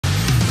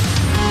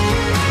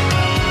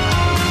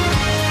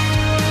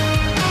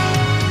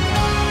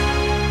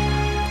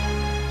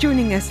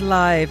Joining us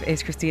live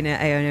is Christina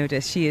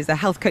Ioannidis. She is a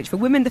health coach for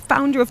women, the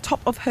founder of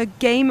Top of Her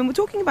Game, and we're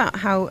talking about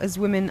how as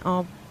women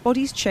our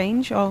bodies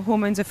change, our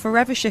hormones are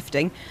forever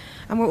shifting,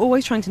 and we're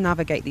always trying to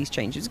navigate these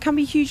changes. It can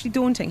be hugely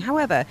daunting.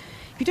 However,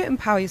 if you don't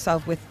empower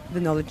yourself with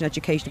the knowledge and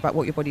education about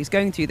what your body is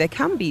going through, there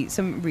can be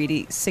some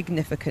really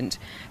significant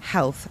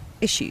health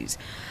issues.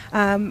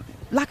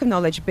 Lack of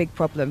knowledge, a big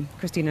problem,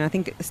 Christina. I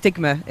think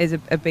stigma is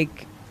a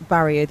big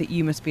barrier that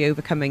you must be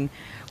overcoming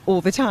all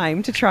the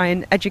time to try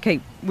and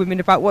educate women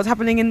about what's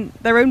happening in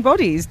their own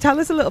bodies. Tell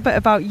us a little bit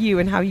about you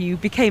and how you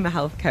became a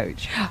health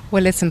coach.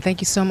 Well, listen, thank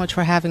you so much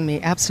for having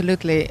me.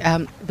 Absolutely.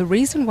 The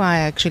reason why I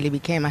actually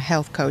became a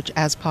health coach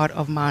as part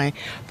of my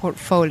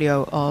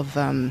portfolio of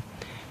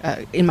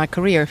in my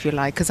career, if you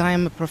like, because I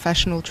am a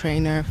professional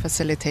trainer,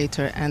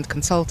 facilitator and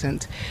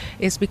consultant,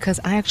 is because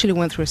I actually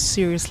went through a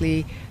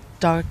seriously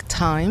dark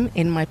time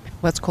in my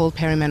what's called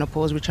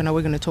perimenopause, which I know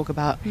we're going to talk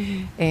about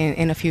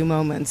in a few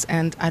moments.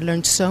 And I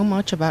learned so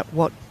much about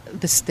what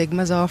the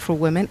stigmas are for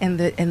women and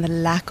the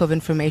lack of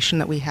information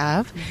that we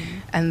have.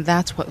 And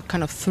that's what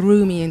kind of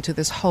threw me into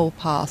this whole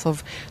path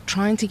of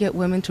trying to get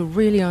women to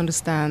really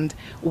understand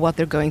what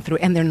they're going through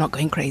and they're not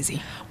going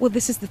crazy. Well,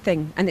 this is the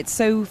thing, and it's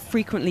so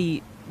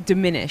frequently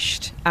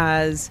diminished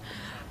as,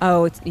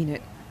 oh, it's, you know,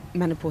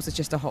 menopause is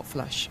just a hot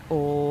flush,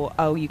 or,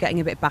 oh, you're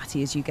getting a bit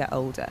batty as you get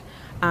older.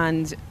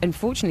 And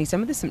unfortunately,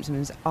 some of the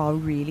symptoms are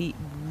really,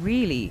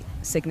 really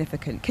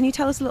significant. Can you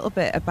tell us a little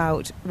bit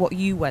about what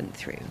you went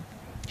through?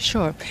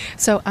 Sure.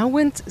 So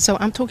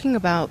I'm talking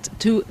about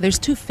there's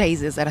two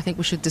phases that I think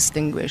we should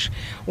distinguish.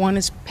 One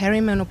is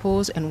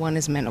perimenopause and one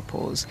is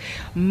menopause.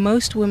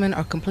 Most women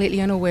are completely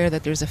unaware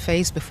that there's a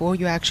phase before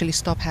you actually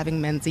stop having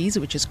menses,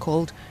 which is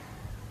called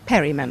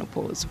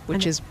perimenopause,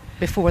 which is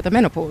before the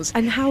menopause.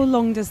 And how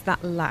long does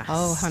that last?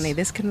 Oh, honey,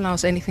 this can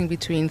last anything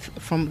between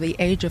from the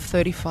age of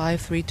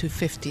 35 through to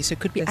 50. So it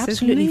could be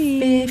absolutely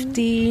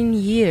 15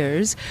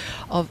 years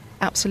of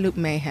absolute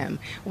mayhem.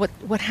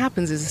 What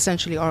happens is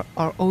essentially our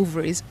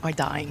ovaries are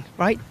dying,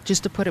 right?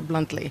 Just to put it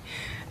bluntly.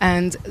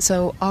 And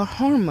so our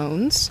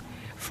hormones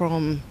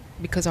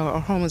because our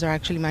hormones are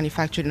actually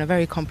manufactured in a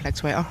very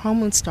complex way, our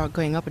hormones start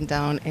going up and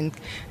down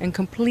and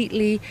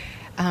completely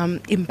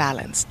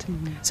imbalanced.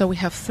 So we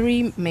have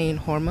three main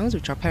hormones,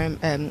 which are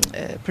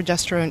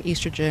progesterone,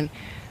 estrogen,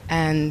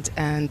 and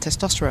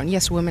testosterone.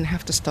 Yes, women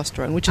have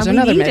testosterone, which is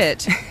another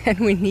myth. And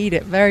we need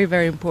it. Very,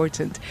 very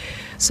important.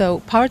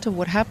 So part of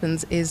what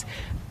happens is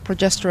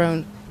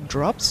progesterone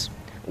drops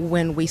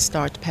when we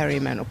start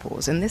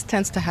perimenopause, and this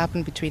tends to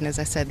happen between, as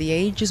I said, the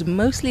ages,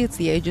 mostly it's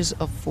the ages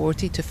of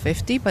 40 to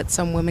 50, but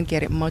some women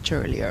get it much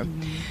earlier.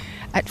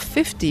 At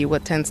 50,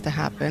 what tends to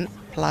happen,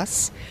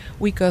 plus,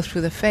 we go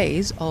through the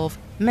phase of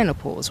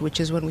menopause,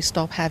 which is when we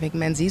stop having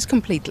menses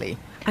completely.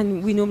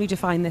 And we normally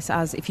define this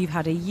as if you've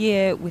had a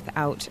year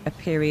without a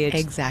period.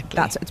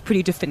 Exactly. It's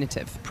pretty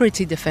definitive.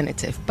 Pretty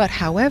definitive. But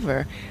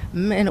however,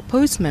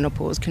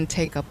 post-menopause can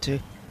take up to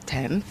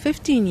 10,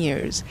 15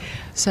 years.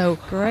 So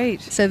great.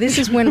 So this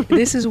is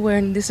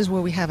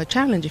where we have a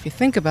challenge. If you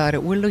think about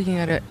it, we're looking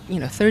at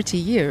 30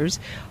 years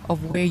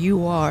of where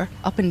you are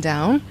up and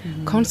down,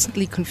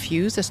 constantly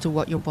confused as to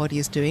what your body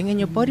is doing, and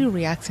your body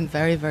reacts in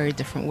very, very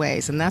different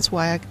ways. And that's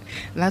why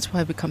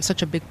I've become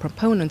such a big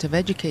proponent of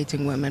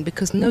educating women,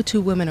 because no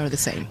two women are the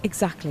same.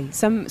 Exactly.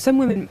 Some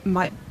women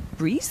might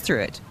breeze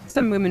through it.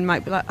 Some women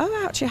might be like,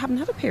 oh, actually, I haven't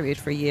had a period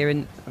for a year,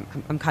 and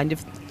I'm kind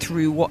of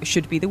through what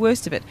should be the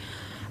worst of it.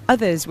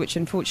 Others, which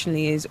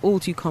unfortunately is all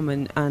too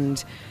common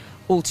and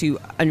all too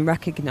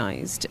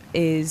unrecognised,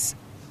 is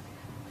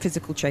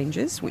physical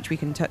changes, which we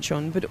can touch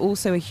on, but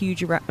also a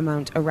huge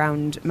amount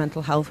around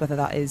mental health, whether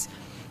that is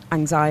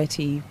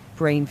anxiety,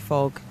 brain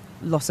fog,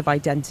 loss of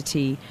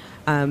identity.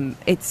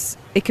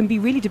 It can be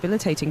really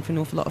debilitating for an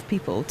awful lot of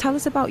people. Tell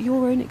us about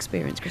your own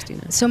experience,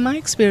 Christina. So my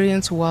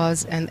experience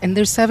was, and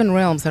there's 7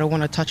 realms that I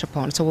want to touch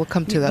upon, so we'll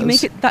come to those. You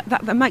make it,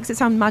 that makes it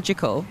sound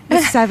magical.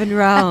 There's 7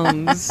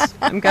 realms.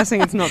 I'm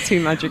guessing it's not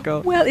too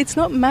magical. Well, it's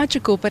not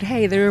magical, but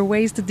hey, there are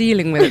ways to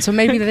dealing with it, so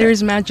maybe there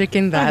is magic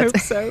in that. I hope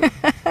so.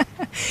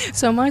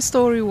 So my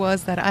story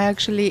was that I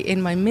actually,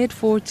 in my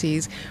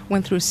mid-40s,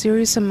 went through a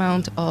serious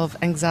amount of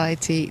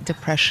anxiety,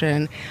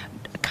 depression,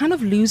 kind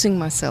of losing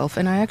myself.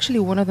 And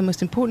one of the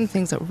most important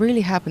things that really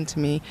happened to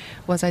me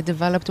was I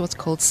developed what's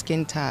called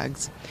skin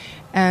tags.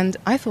 And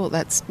I thought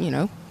that's,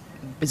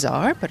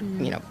 bizarre, but,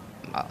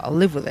 I'll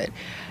live with it.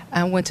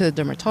 I went to the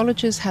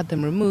dermatologist, had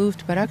them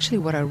removed, but actually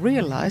what I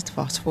realized,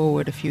 fast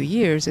forward a few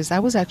years, is I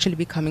was actually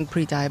becoming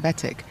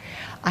pre-diabetic.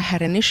 I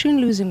had an issue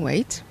in losing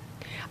weight.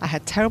 I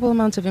had terrible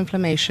amounts of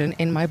inflammation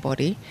in my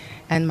body,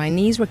 and my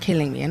knees were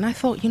killing me. And I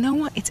thought, you know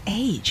what, it's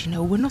age.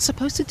 We're not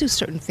supposed to do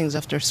certain things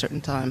after a certain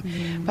time.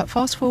 But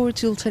fast forward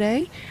till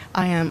today,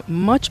 I am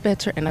much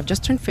better, and I've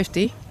just turned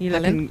 50.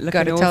 Helen,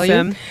 got to tell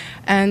you.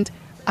 And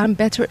I'm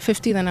better at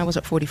 50 than I was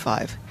at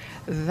 45.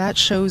 That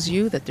shows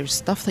you that there's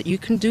stuff that you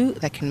can do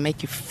that can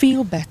make you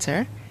feel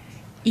better,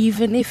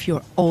 even if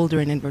you're older,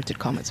 in inverted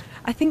commas.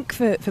 I think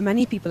for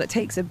many people it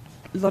takes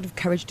a lot of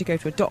courage to go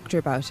to a doctor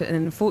about it, and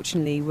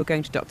unfortunately we're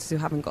going to doctors who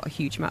haven't got a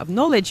huge amount of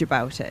knowledge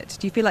about it.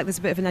 Do you feel like there's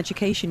a bit of an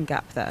education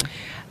gap there?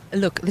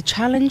 Look, the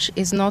challenge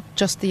is not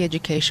just the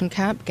education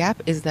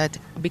gap, is that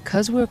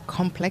because we're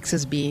complex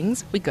as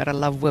beings, we gotta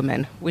love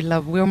women.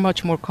 We're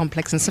much more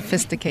complex and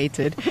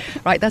sophisticated,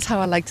 right? That's how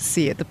I like to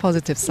see it, the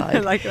positive side. I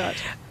like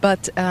that.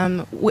 But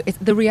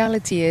the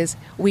reality is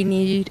we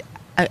need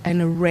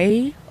an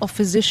array of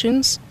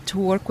physicians to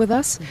work with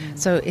us. Mm-hmm.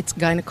 So it's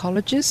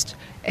gynecologists,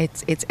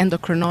 it's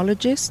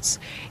endocrinologists,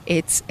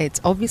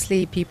 it's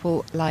obviously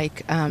people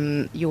like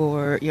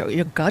your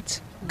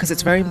gut, because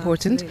it's very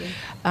important,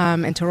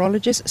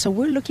 enterologists. So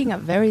we're looking at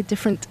very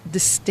different,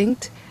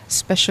 distinct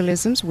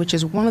specialisms, which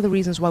is one of the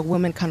reasons why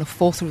women kind of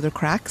fall through the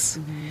cracks.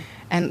 Mm-hmm.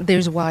 And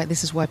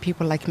this is why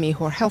people like me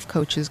who are health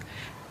coaches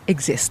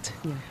exist.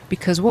 Yeah.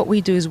 Because what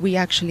we do is we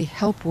actually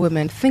help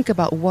women think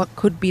about what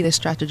could be the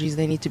strategies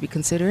they need to be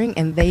considering,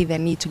 and they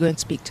then need to go and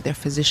speak to their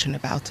physician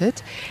about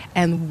it,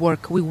 and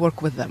we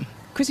work with them.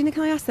 Christina,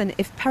 can I ask then,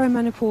 if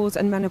perimenopause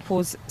and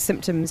menopause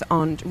symptoms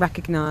aren't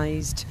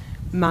recognised,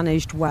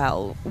 managed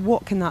well,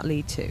 what can that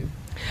lead to?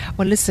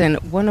 Well, listen,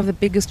 one of the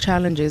biggest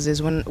challenges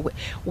is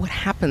what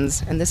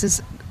happens, and this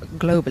is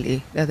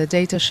globally, the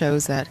data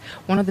shows that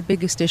one of the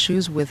biggest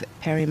issues with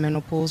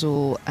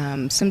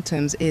perimenopausal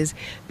symptoms is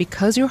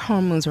because your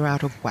hormones are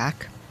out of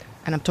whack,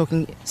 and I'm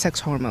talking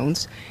sex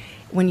hormones,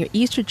 when your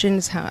estrogen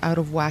is out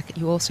of whack,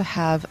 you also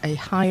have a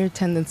higher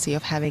tendency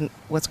of having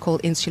what's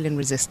called insulin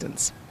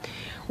resistance,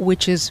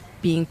 which is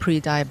being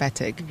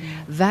pre-diabetic.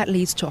 Mm-hmm. That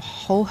leads to a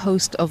whole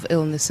host of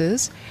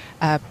illnesses.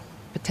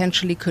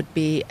 Potentially could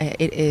be,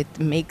 it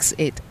makes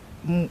it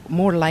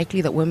more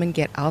likely that women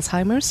get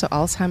Alzheimer's. So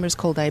Alzheimer's,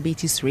 called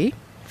diabetes 3,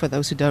 for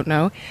those who don't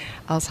know.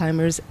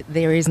 Alzheimer's,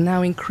 there is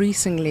now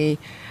increasingly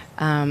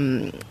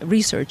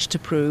research to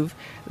prove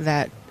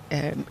that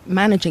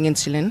managing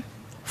insulin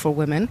for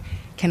women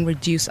can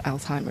reduce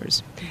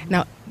Alzheimer's. Mm-hmm.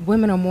 Now,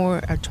 women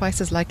are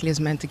twice as likely as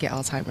men to get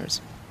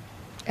Alzheimer's.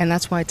 And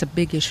that's why it's a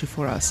big issue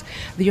for us.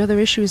 The other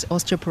issue is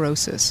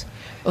osteoporosis.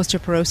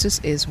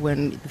 Osteoporosis is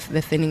when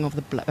the thinning of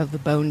the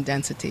bone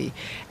density.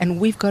 And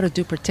we've got to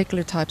do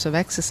particular types of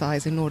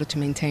exercise in order to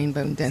maintain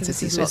bone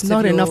density. So it's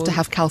not enough to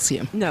have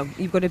calcium. No,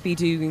 you've got to be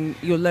doing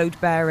your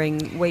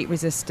load-bearing, weight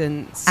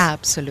resistance.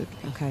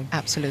 Absolutely. Okay.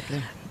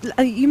 Absolutely.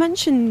 You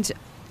mentioned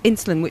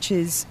insulin, which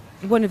is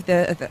one of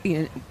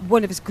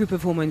this group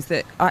of hormones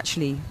that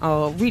actually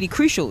are really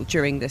crucial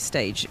during this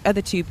stage.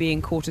 Other two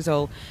being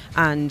cortisol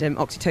and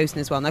oxytocin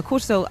as well. Now,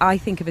 cortisol I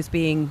think of as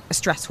being a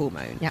stress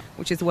hormone,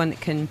 which is the one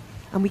that can,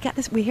 and we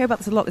hear about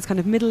this a lot, this kind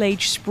of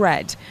middle-age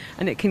spread,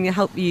 and it can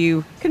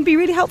be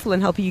really helpful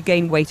in helping you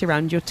gain weight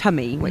around your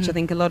tummy, which I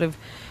think a lot of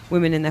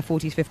women in their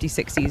 40s,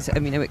 50s,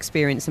 60s,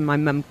 experience, and my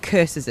mum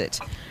curses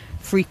it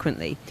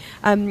frequently.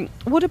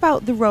 What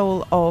about the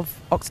role of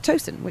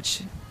oxytocin,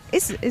 which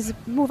is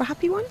more of a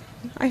happy one,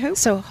 I hope?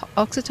 So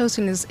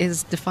oxytocin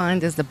is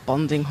defined as the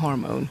bonding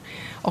hormone.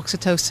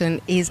 Oxytocin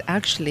is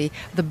actually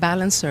the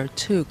balancer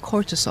to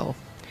cortisol.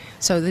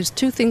 So there's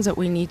two things that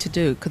we need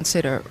to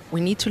consider. We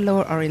need to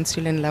lower our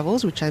insulin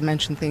levels, which I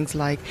mentioned things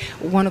like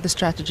one of the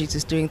strategies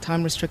is doing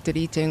time-restricted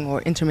eating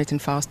or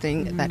intermittent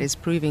fasting that is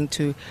proving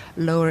to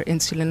lower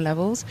insulin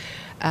levels.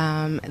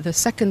 The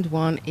second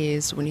one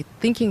is when you're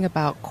thinking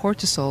about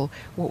cortisol,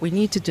 what we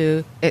need to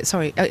do,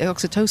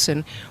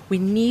 oxytocin, we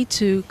need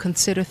to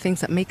consider things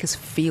that make us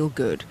feel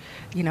good.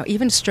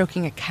 Even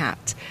stroking a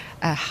cat,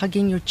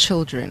 hugging your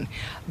children,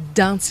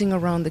 dancing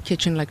around the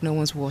kitchen like no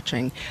one's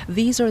watching.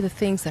 These are the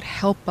things that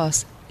help us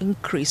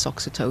increase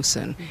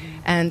oxytocin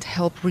and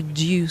help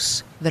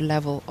reduce the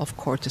level of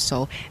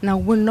cortisol. Now,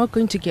 we're not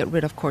going to get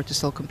rid of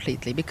cortisol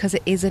completely because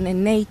it is an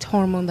innate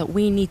hormone that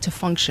we need to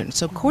function.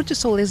 So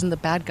cortisol isn't the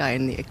bad guy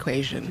in the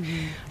equation.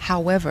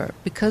 However,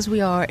 because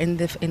we are in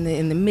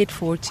the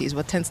mid-40s,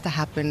 what tends to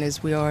happen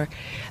is we are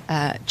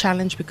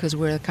challenged because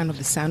we're kind of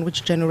the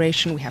sandwich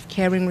generation. We have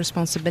caring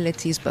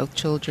responsibilities, both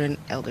children,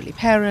 elderly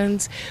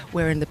parents.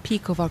 We're in the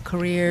peak of our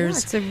careers.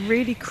 Yeah, it's a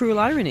really cruel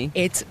irony.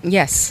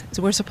 Yes.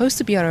 So we're supposed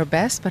to be at our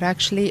best, but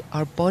actually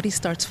our body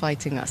starts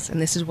fighting us.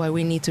 And this is why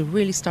we need to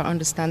really start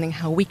understanding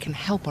how we can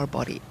help our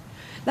body.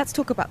 Let's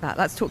talk about that.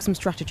 Let's talk some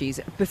strategies.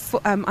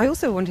 I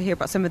also want to hear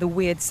about some of the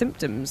weird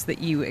symptoms that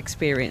you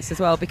experience as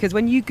well, because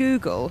when you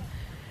Google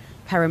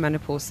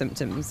perimenopause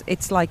symptoms,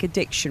 it's like a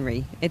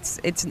dictionary. It's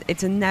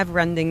a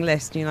never-ending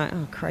list. And you're like,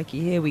 oh,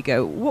 crikey, here we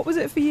go. What was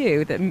it for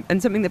you,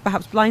 and something that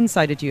perhaps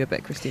blindsided you a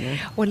bit, Christina?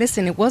 Well,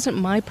 listen, it wasn't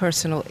my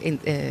personal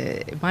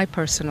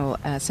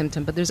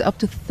symptom, but there's up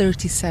to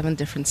 37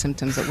 different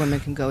symptoms that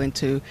women can go in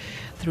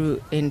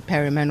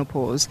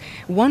perimenopause.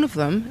 One of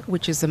them,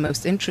 which is the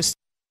most interesting,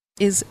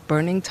 is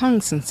burning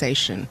tongue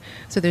sensation.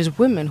 So there's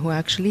women who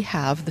actually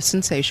have the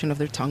sensation of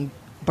their tongue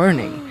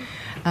burning.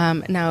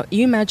 Now,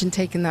 you imagine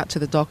taking that to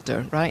the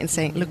doctor, right, and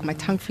saying, look, my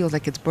tongue feels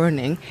like it's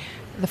burning.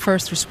 the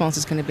first response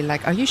is going to be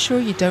like, are you sure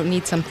you don't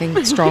need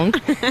something strong?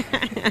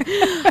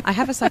 I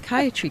have a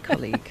psychiatry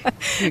colleague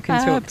who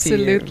can talk to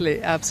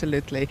you.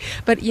 Absolutely.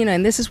 But,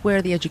 and this is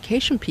where the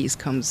education piece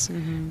comes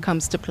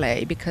to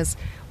play, because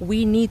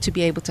we need to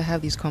be able to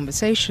have these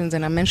conversations.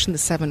 And I mentioned the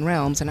 7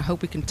 realms, and I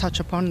hope we can touch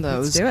upon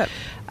those. Let's do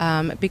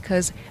it.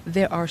 Because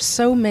there are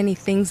so many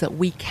things that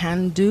we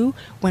can do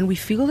when we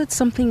feel that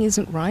something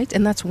isn't right.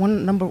 And that's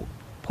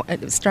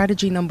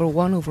strategy number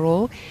 1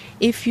 overall.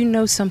 If you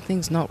know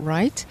something's not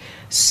right,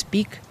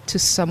 speak to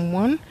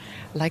someone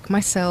like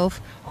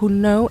myself who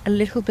know a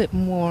little bit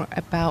more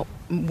about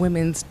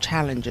women's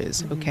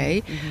challenges.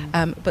 Okay,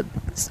 but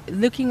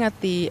looking at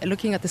the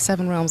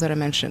 7 realms that I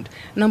mentioned,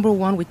 number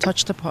 1, we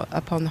touched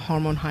upon the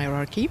hormone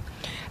hierarchy,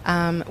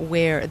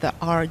 where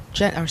our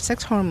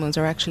sex hormones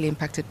are actually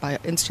impacted by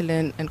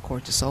insulin and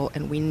cortisol,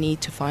 and we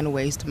need to find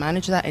ways to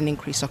manage that and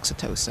increase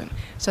oxytocin.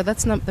 So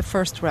that's not the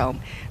first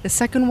realm. The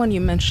second one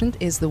you mentioned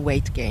is the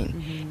weight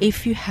gain.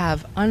 If you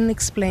have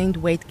unexplained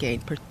weight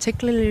gain,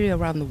 particularly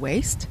around the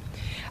waist,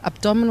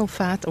 abdominal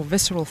fat, or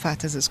visceral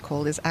fat as it's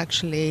called, is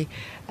actually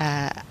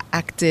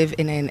active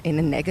in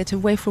a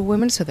negative way for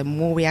women. So the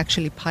more we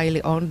actually pile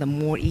it on, the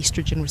more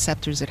estrogen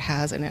receptors it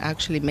has, and it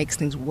actually makes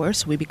things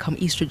worse. We become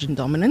estrogen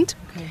dominant,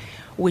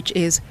 which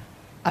is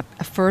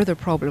a further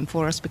problem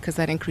for us, because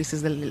that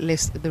increases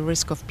the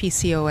risk of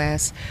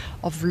PCOS,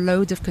 of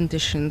loads of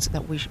conditions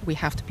that we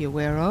have to be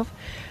aware of.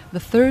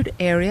 The third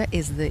area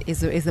is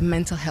the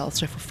mental health.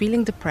 So if we're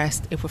feeling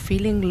depressed, if we're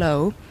feeling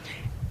low,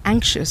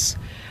 anxious,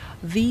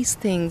 these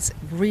things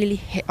really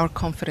hit our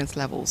confidence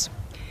levels.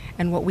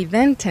 And what we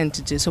then tend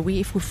to do,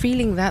 if we're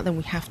feeling that, then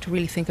we have to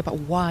really think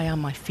about, why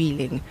am I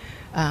feeling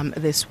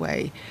this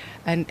way?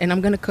 And I'm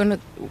going to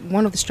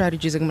one of the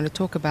strategies I'm going to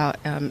talk about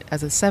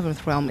as a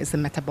 7th realm is the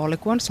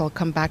metabolic one. So I'll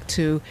come back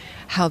to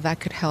how that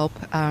could help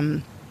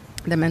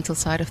the mental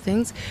side of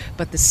things.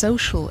 But the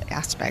social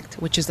aspect,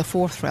 which is the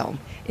 4th realm,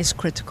 is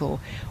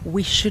critical.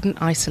 We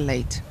shouldn't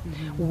isolate.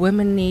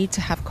 Women need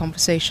to have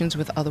conversations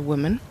with other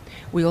women.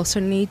 We also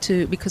need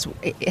to, because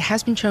it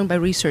has been shown by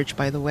research,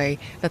 by the way,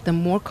 that the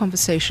more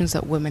conversations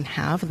that women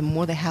have, the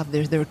more they have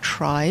their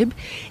tribe.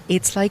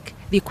 It's like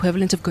the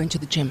equivalent of going to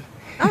the gym.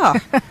 Oh,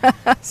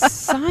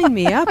 sign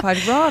me up.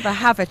 I'd rather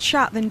have a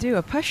chat than do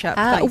a push-up.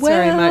 Thanks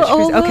very much.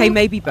 Okay,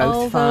 maybe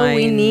both. Fine.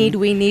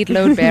 We need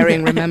load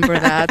bearing. Remember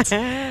that.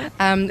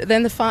 Then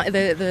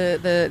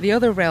the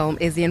other realm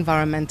is the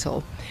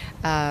environmental.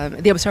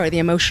 The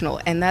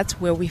emotional, and that's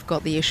where we've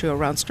got the issue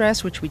around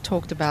stress, which we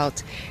talked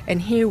about.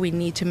 And here we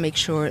need to make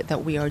sure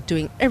that we are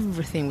doing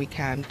everything we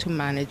can to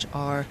manage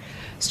our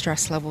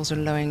stress levels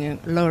and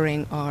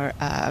lowering our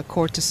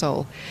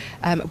cortisol.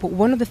 But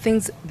one of the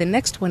things, the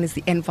next one is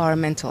the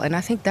environmental, and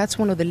I think that's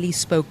one of the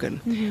least spoken.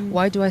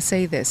 Why do I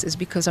say this? Is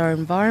because our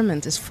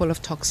environment is full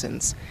of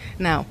toxins.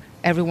 Now,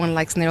 everyone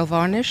likes nail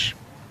varnish.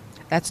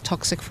 That's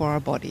toxic for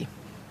our body.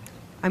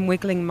 I'm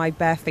wiggling my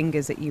bare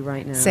fingers at you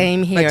right now.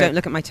 Same here. But don't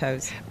look at my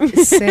toes.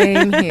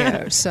 Same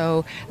here.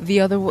 So the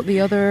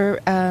other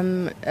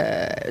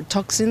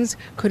toxins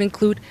could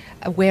include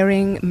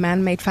wearing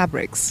man-made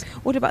fabrics.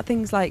 What about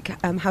things like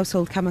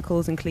household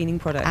chemicals and cleaning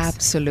products?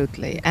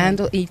 Absolutely. Okay.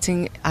 And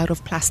eating out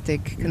of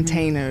plastic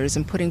containers,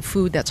 and putting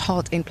food that's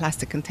hot in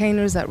plastic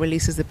containers that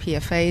releases the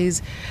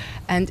PFAs.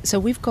 And so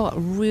we've got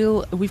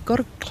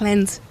to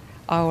cleanse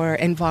our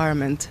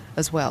environment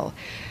as well.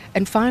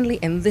 And finally,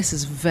 and this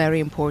is very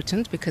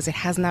important because it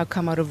has now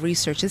come out of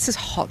research, this is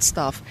hot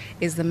stuff,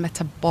 is the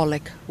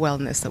metabolic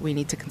wellness that we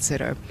need to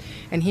consider.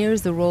 And here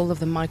is the role of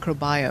the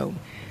microbiome.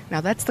 Now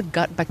that's the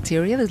gut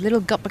bacteria, there's little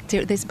gut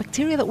bacteria, there's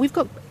bacteria that we've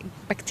got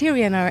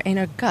bacteria in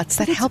our guts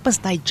that help us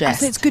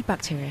digest. So it's good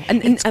bacteria.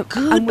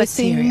 And we're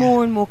seeing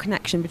more and more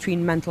connection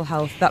between mental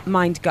health, that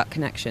mind-gut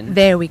connection.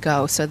 There we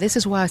go. So this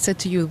is why I said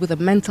to you, with a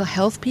mental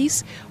health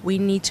piece, we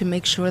need to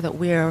make sure that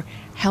we're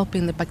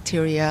helping the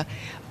bacteria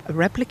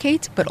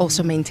replicate but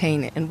also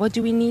maintain it. And what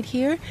do we need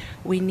here?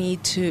 We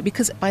need to,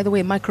 because by the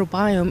way,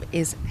 microbiome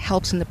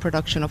helps in the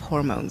production of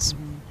hormones.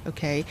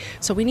 Okay,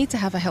 so we need to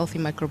have a healthy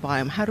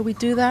microbiome. How do we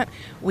do that?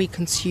 We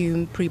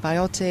consume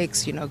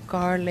prebiotics,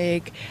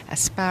 garlic,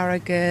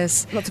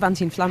 asparagus, lots of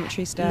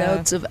anti-inflammatory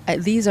stuff.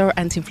 These are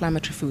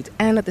anti-inflammatory foods,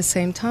 and at the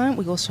same time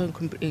we also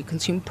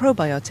consume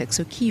probiotics,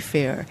 so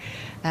kefir,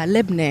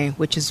 libneh,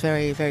 which is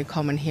very, very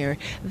common here.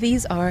 They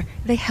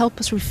help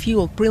us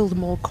refuel, build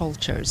more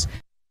cultures.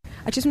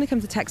 I just want to come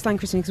to the text line,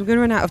 Christina, because we're going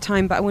to run out of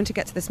time, but I want to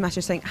get to this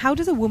matter saying, how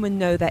does a woman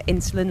know their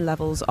insulin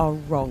levels are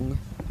wrong?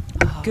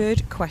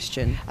 Good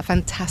question. A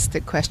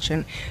fantastic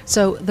question.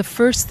 So the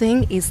first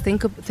thing is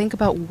think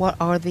about what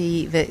are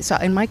so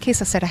in my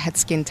case I said I had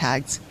skin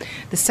tags.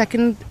 The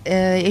second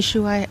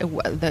issue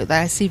that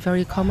I see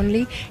very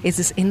commonly is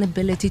this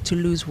inability to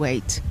lose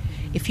weight.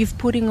 If you're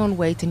putting on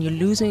weight and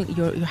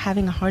you're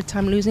having a hard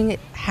time losing it,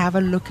 have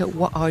a look at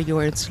what are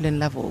your insulin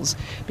levels,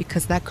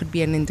 because that could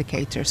be an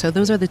indicator. So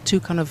those are the two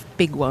kind of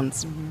big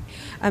ones. Mm-hmm.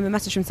 A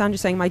message from Sandra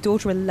saying, my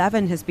daughter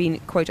 11 has been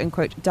quote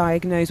unquote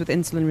diagnosed with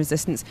insulin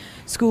resistance.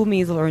 School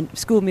meals are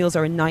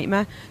a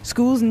nightmare.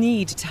 Schools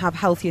need to have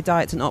healthier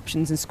diets and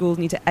options, and schools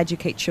need to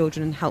educate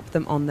children and help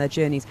them on their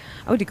journeys.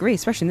 I would agree,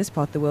 especially in this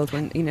part of the world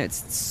when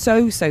it's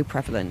so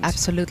prevalent.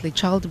 Absolutely.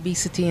 Child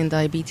obesity and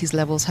diabetes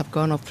levels have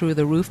gone up through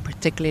the roof,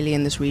 particularly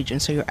in this region.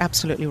 So you're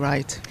absolutely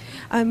right.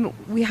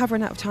 We have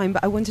run out of time,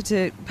 but I wanted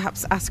to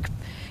perhaps ask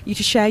you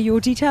to share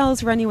your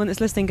details for anyone that's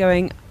listening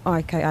going, oh,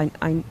 okay,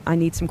 I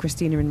need some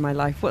Christina in my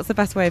life. What's the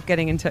best way of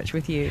getting in touch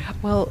with you?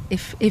 Well,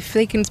 if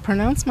they can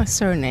pronounce my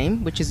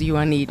surname, which is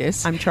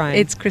Ioannidis. I'm trying.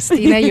 It's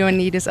Christina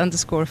Ioannidis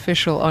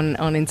 _official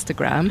on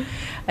Instagram.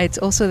 It's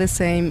also the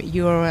same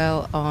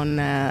URL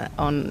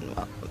on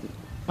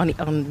what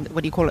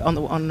do you call it?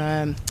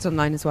 It's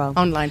online as well.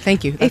 Online,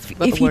 thank you. If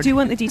you do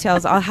want the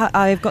details,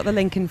 I've got the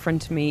link in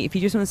front of me. If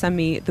you just want to send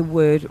me the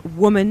word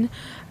woman,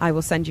 I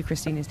will send you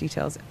Christina's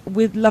details.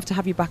 We'd love to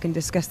have you back and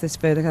discuss this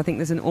further. I think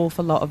there's an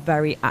awful lot of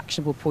very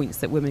actionable points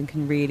that women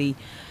can really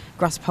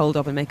grasp hold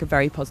of and make a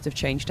very positive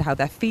change to how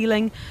they're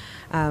feeling,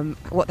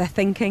 what they're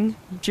thinking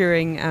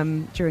during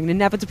an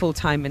inevitable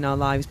time in our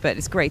lives. But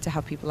it's great to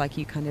have people like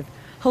you kind of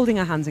holding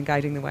our hands and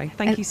guiding the way.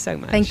 Thank you so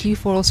much. Thank you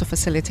for also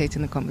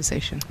facilitating the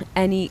conversation.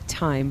 Any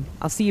time.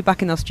 I'll see you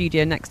back in our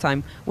studio next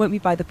time. Won't be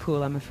by the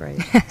pool, I'm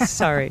afraid.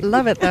 Sorry.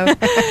 Love it though.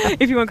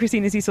 If you want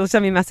Christina's details,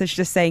 send me a message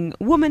just saying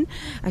woman.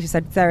 As you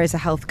said, there is a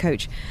health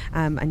coach,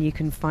 and you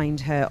can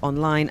find her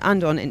online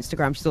and on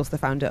Instagram. She's also the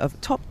founder of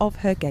Top of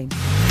Her Game.